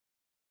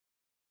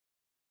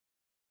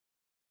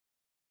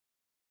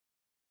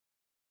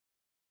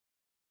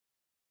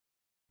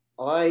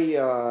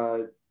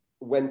I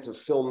went to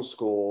film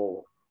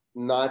school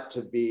not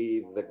to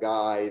be the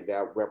guy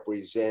that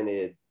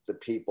represented the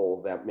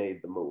people that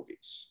made the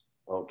movies.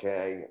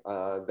 Okay,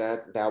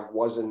 that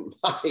wasn't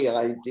my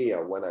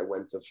idea when I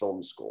went to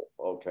film school.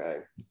 Okay,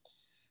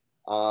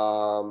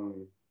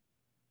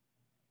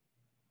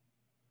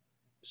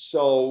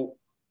 so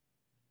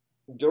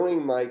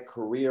during my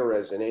career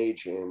as an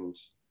agent,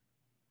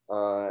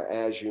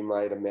 as you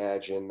might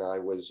imagine, I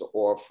was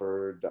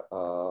offered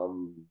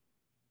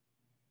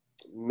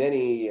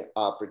many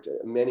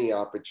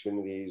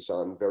opportunities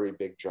on very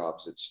big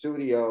jobs at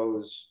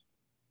studios.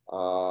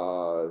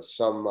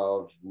 Some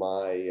of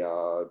my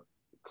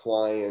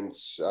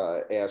clients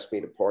asked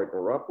me to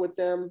partner up with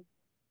them,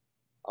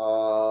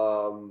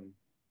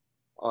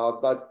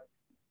 but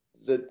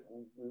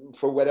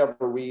for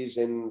whatever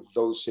reason,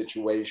 those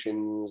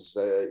situations,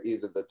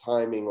 either the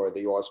timing or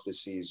the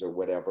auspices or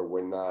whatever,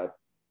 were not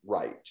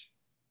right.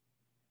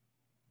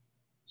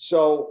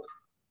 So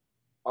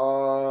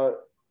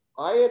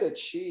I had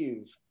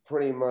achieved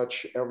pretty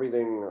much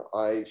everything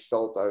I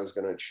felt I was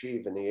going to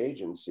achieve in the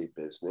agency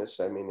business.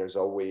 I mean, there's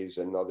always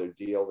another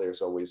deal.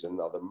 There's always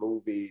another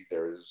movie.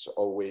 There's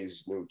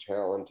always new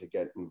talent to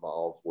get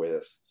involved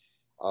with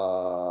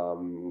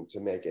to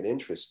make it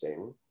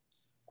interesting.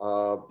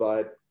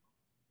 But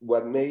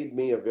what made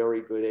me a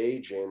very good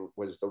agent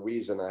was the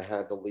reason I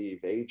had to leave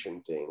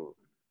agenting,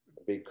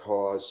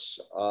 because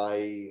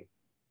I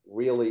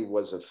really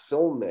was a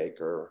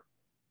filmmaker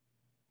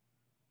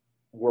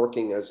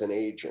working as an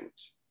agent.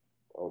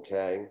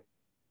 Okay.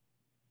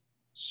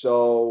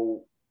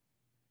 So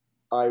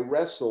I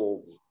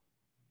wrestled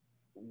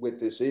with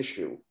this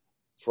issue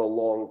for a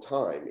long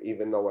time,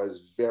 even though I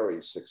was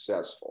very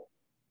successful.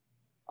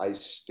 I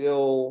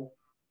still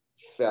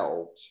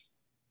felt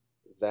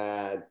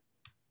that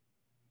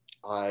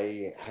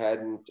I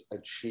hadn't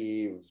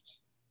achieved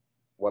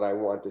what I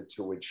wanted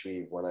to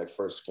achieve when I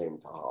first came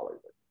to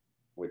Hollywood,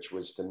 which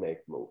was to make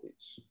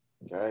movies.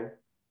 Okay.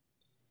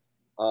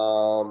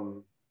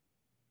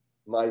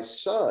 My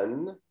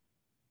son,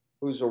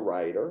 who's a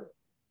writer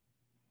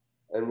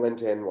and went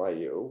to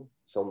NYU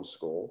film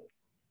school.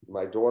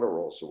 My daughter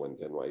also went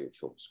to NYU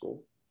film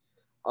school.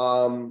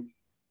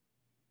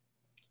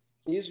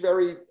 He was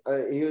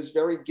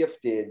very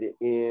gifted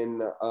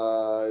in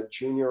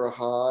junior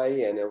high,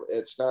 and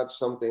it's not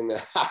something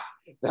that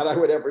that I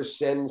would ever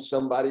send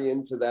somebody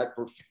into that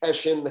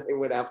profession. They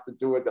would have to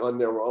do it on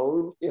their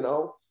own, you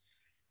know.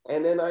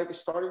 And then I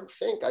started to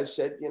think, I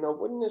said, you know,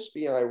 wouldn't this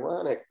be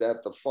ironic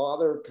that the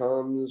father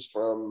comes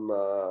from,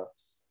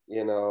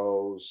 you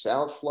know,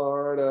 South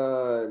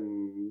Florida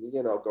and,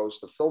 you know, goes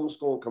to film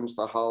school, comes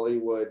to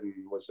Hollywood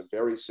and was a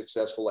very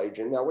successful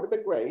agent. That would have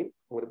been great.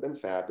 Would have been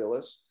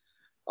fabulous.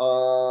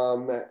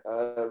 And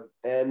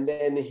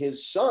then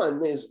his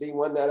son is the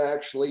one that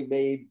actually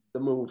made the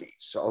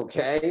movies.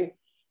 Okay.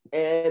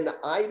 And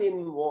I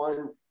didn't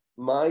want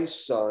my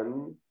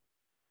son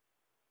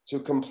to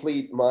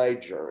complete my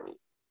journey.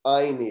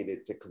 I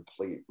needed to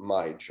complete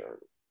my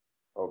journey,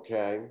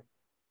 okay?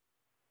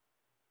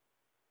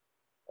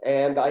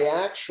 And I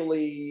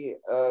actually,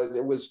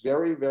 it was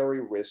very, very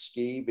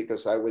risky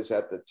because I was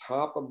at the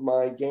top of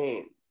my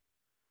game,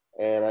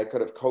 and I could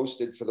have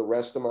coasted for the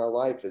rest of my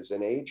life as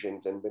an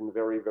agent and been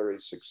very, very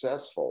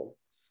successful.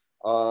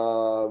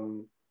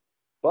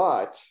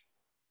 But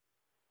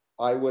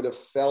I would have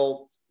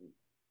felt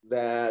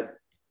that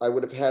I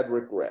would have had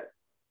regret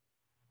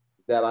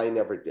that I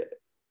never did it.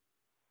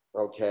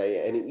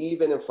 Okay. And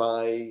even if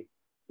I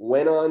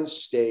went on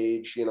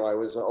stage, you know, I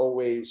was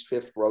always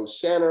fifth row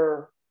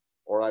center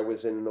or I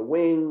was in the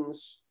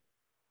wings,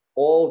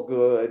 all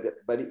good.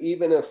 But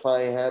even if I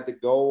had to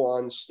go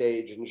on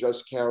stage and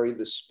just carry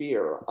the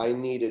spear, I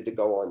needed to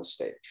go on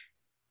stage.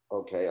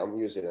 Okay. I'm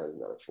using it as a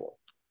metaphor.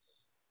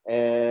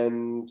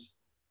 And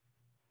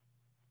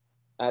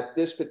at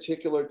this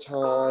particular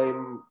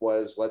time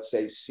was, let's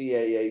say,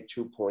 CAA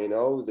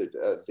 2.0,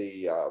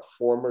 the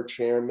former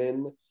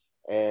chairman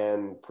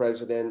and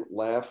president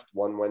left.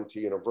 One went to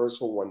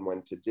Universal, one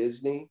went to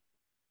Disney.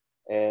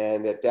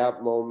 And at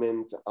that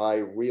moment, I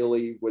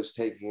really was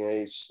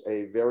taking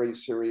a very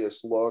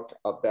serious look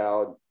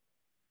about,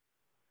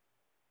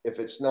 if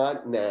it's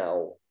not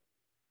now,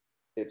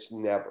 it's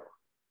never,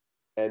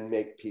 and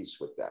make peace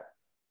with that.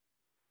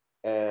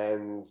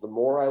 And the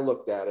more I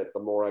looked at it, the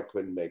more I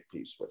couldn't make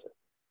peace with it.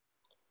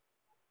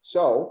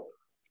 So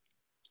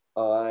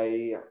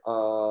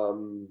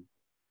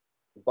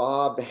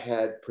Bob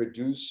had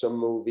produced some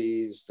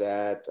movies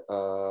that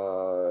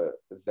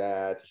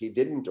he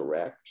didn't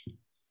direct,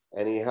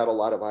 and he had a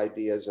lot of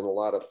ideas and a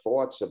lot of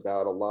thoughts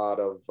about a lot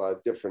of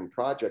different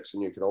projects.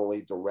 And you can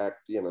only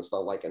direct, you know, it's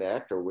not like an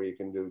actor where you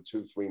can do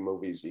 2-3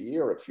 movies a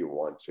year if you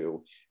want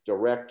to.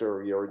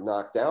 Director, you're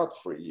knocked out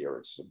for a year.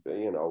 It's,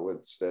 you know,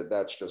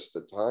 that's just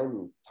the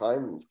time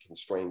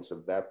constraints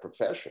of that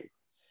profession.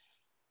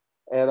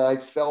 And I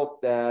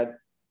felt that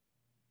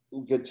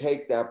you could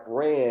take that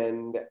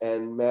brand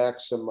and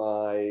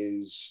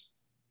maximize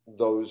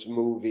those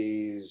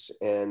movies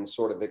and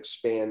sort of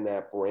expand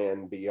that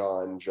brand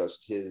beyond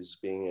just his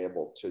being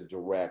able to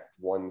direct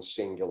one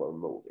singular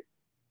movie.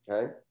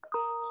 Okay.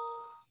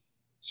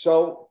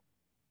 So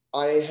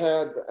I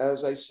had,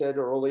 as I said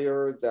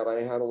earlier, that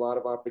I had a lot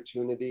of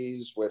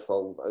opportunities with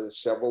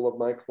several of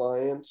my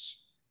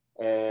clients.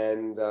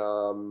 And,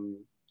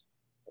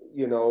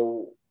 you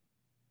know,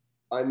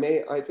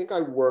 I think I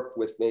worked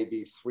with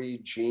maybe three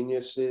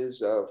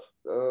geniuses of,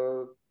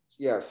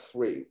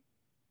 three.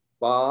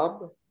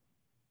 Bob,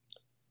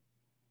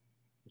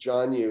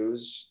 John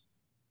Hughes,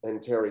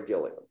 and Terry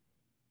Gilliam,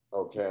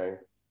 okay?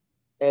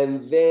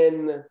 And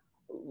then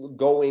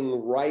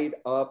going right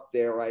up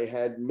there, I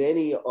had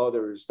many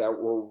others that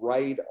were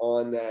right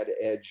on that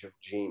edge of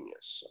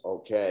genius,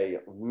 okay?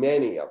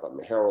 Many of them,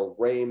 Harold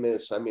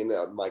Ramis,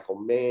 Michael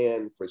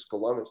Mann, Chris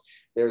Columbus,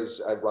 there's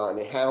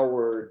Ron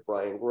Howard,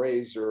 Brian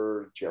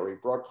Grazer, Jerry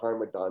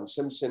Bruckheimer, Don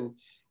Simpson.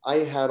 I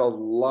had a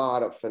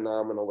lot of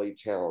phenomenally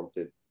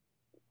talented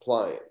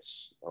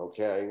clients,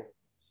 okay?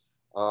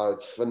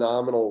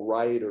 Phenomenal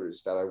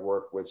writers that I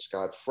work with,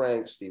 Scott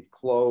Frank, Steve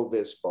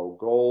Kloves, Bo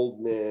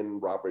Goldman,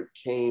 Robert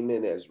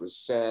Kamen, Ezra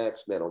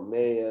Sacks, Menno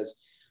Meyers.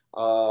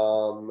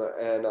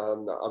 And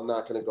I'm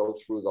not going to go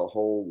through the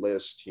whole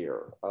list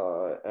here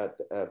at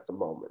the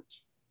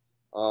moment.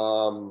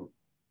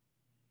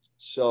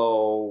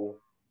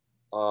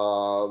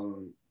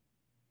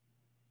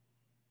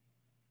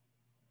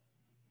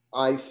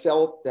 I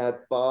felt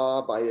that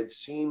Bob, I had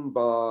seen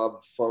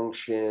Bob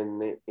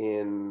function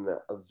in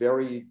a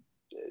very,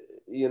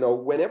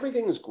 when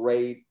everything's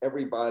great,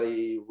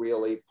 everybody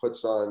really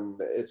puts on,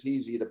 it's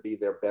easy to be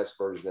their best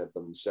version of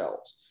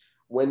themselves.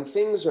 When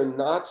things are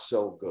not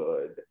so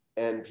good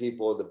and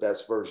people are the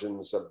best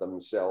versions of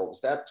themselves,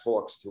 that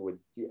talks to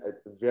it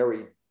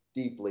very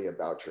deeply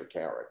about your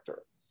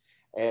character.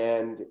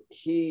 And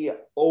he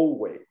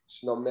always,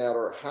 no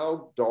matter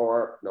how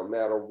dark, no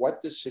matter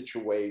what the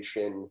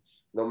situation,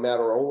 no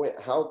matter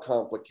how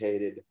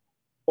complicated,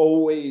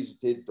 always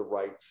did the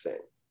right thing,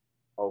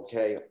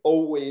 okay?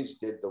 Always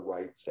did the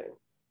right thing.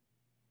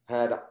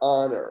 Had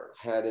honor,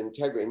 had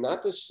integrity.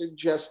 Not to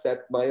suggest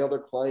that my other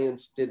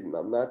clients didn't.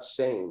 I'm not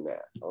saying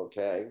that,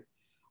 okay?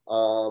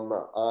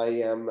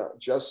 I am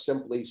just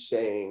simply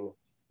saying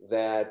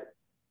that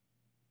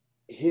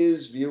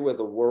his view of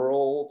the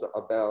world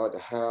about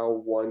how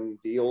one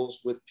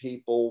deals with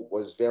people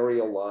was very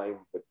aligned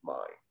with mine,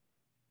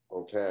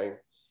 okay?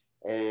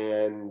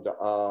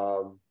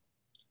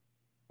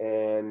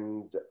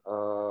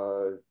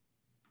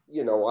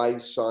 I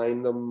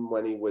signed him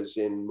when he was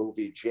in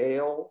movie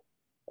Jail,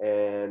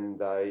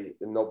 and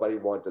nobody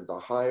wanted to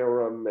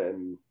hire him.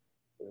 And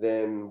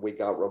then we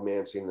got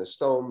Romancing the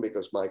Stone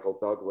because Michael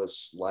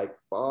Douglas liked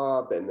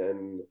Bob, and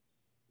then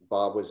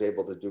Bob was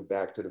able to do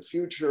Back to the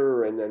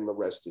Future, and then the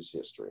rest is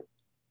history.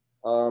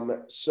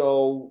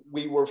 So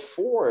we were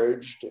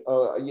forged,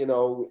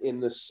 in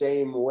the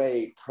same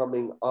way,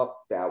 coming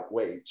up that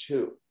way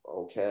too,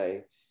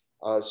 okay?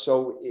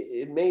 So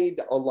it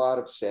made a lot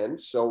of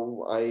sense.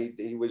 So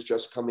he was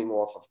just coming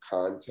off of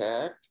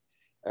Contact,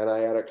 and I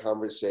had a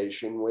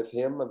conversation with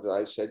him.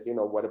 I said,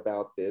 what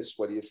about this?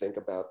 What do you think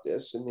about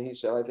this? And he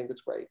said, I think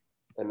it's great.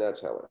 And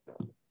that's how it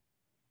happened.